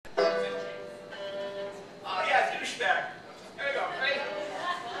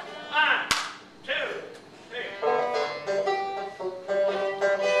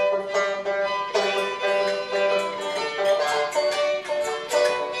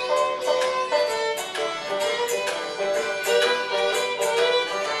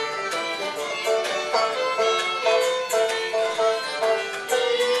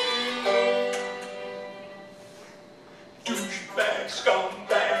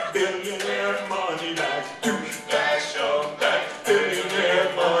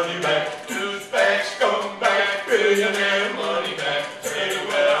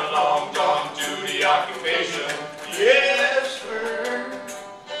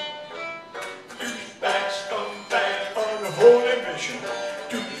mission.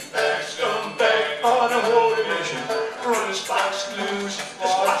 Douchebag, scumbag on a holy mission. Running spots loose,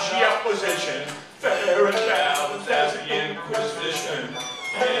 squash the opposition. Vera travels as the Inquisition.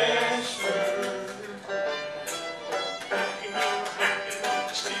 Yes, sir.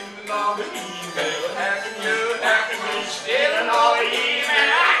 Stealing all the email. Hacking you, hacking me, stealing all the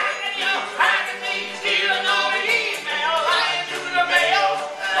email. Hacking you, hacking me, stealing all the email. Lying to the male,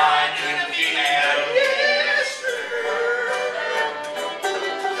 lying to the female. Yes, sir.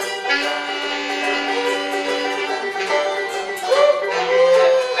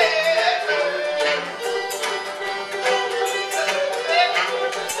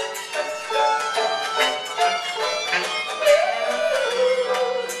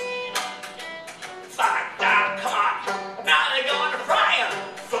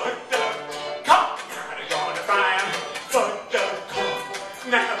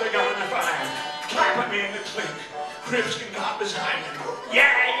 Now they're gonna find, clap him in the clink, Crips can cop his hymen. Yeah,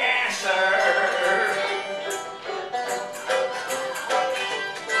 yeah, sir.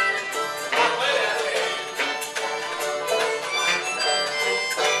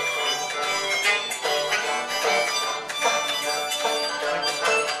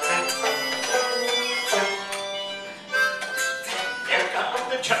 Here come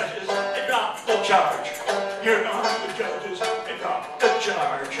the judges, they drop the charge. Here come the judges, they drop the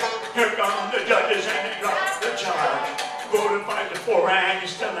charge. Here come the judges and they drop the charge. Go to fight the four and you're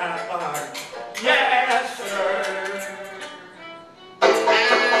still at large. Yes, sir.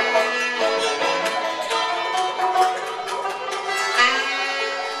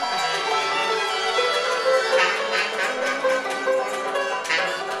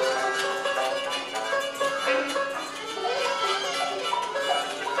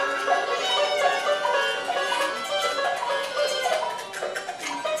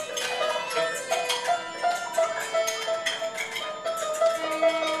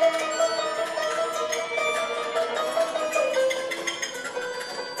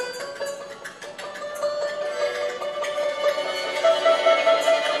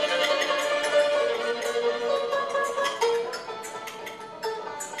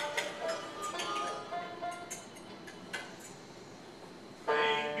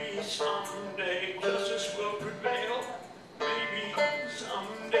 Someday justice will prevail. Maybe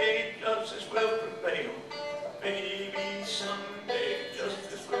someday justice will prevail. Maybe someday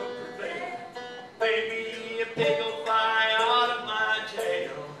justice will prevail. Maybe a pig will fly out of my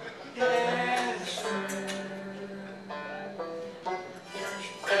tail. Yes, sir.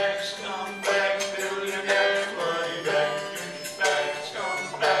 Douchebag, scumbag, billionaire, money bag. Douchebag,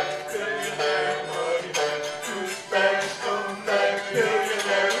 scumbag, billionaire, money bag. Douchebag, scumbag,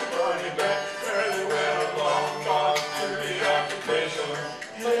 billionaire.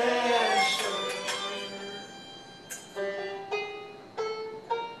 Yes.